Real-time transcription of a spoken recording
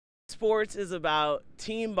Sports is about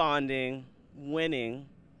team bonding, winning,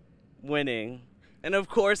 and of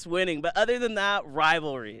course winning. But other than that,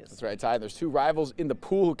 rivalries. That's right, Ty. There's two rivals in the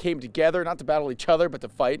pool who came together not to battle each other, but to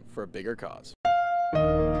fight for a bigger cause.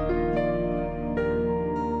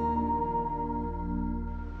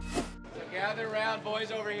 Gather around, boys,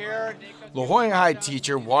 over here. La Jolla High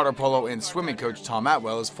teacher, water polo, and swimming coach Tom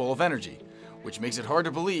Atwell is full of energy, which makes it hard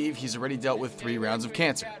to believe he's already dealt with 3 rounds of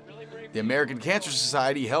cancer. The American Cancer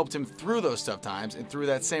Society helped him through those tough times, and through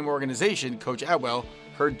that same organization, Coach Atwell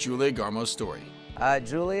heard Julia Garmo's story.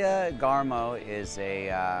 Julia Garmo is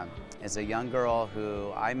a young girl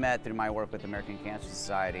who I met through my work with the American Cancer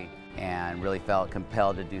Society and really felt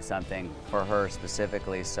compelled to do something for her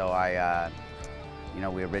specifically. So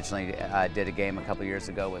we originally did a game a couple years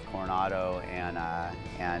ago with Coronado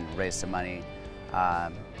and raised some money.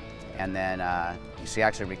 And then she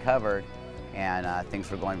actually recovered, and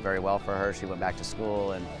things were going very well for her. She went back to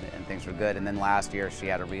school and things were good. And then last year she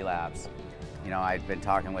had a relapse. I'd been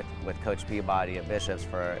talking with Coach Peabody at Bishop's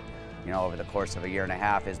for, over the course of a year and a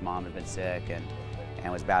half. His mom had been sick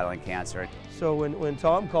and was battling cancer. So when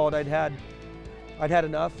Tom called, I'd had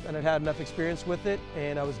enough, and I'd had enough experience with it,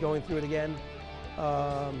 and I was going through it again,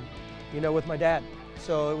 with my dad.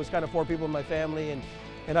 So it was kind of 4 people in my family,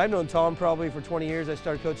 and I've known Tom probably for 20 years. I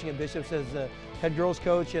started coaching at Bishop's as a head girls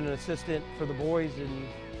coach and an assistant for the boys in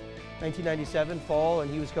 1997 fall,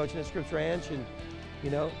 and he was coaching at Scripps Ranch, and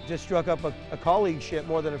just struck up a colleagueship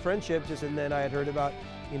more than a friendship. And then I had heard about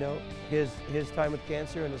his time with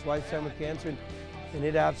cancer and his wife's time with cancer, and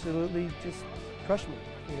it absolutely just crushed me.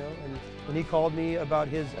 And when he called me about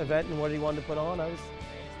his event and what he wanted to put on, I was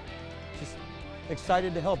just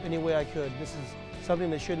excited to help any way I could. This is something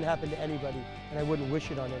that shouldn't happen to anybody, and I wouldn't wish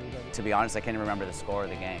it on anybody. To be honest, I can't even remember the score of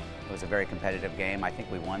the game. It was a very competitive game. I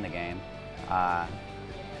think we won the game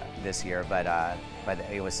this year, but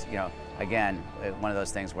it was, again, one of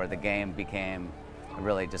those things where the game became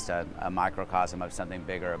really just a microcosm of something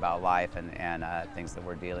bigger about life and things that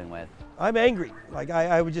we're dealing with. I'm angry. Like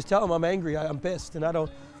I would just tell him I'm angry. I'm pissed, and I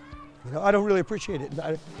don't really appreciate it.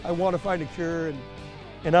 And I want to find a cure,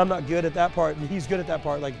 and I'm not good at that part, and he's good at that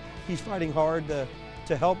part. Like, he's fighting hard to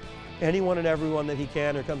help anyone and everyone that he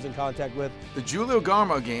can or comes in contact with. The Julia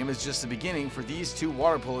Garmo game is just the beginning for these 2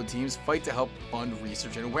 water polo teams fight to help fund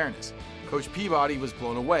research and awareness. Coach Peabody was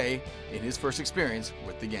blown away in his first experience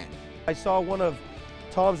with the game. I saw one of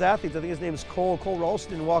Tom's athletes, I think his name is Cole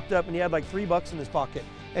Ralston, walked up and he had like $3 in his pocket,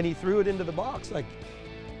 and he threw it into the box. Like,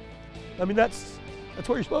 I mean, that's what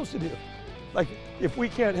you're supposed to do. Like, if we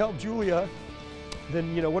can't help Julia,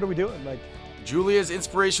 then what are we doing? Like, Julia's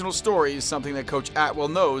inspirational story is something that Coach Atwell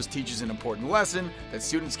knows teaches an important lesson that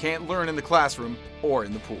students can't learn in the classroom or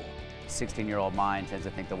in the pool. 16-year-old mind tends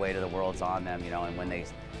to think the weight of the world's on them, and when they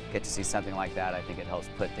get to see something like that, I think it helps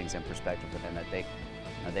put things in perspective for them, that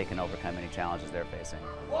they can overcome any challenges they're facing.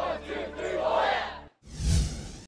 1, 2, 3.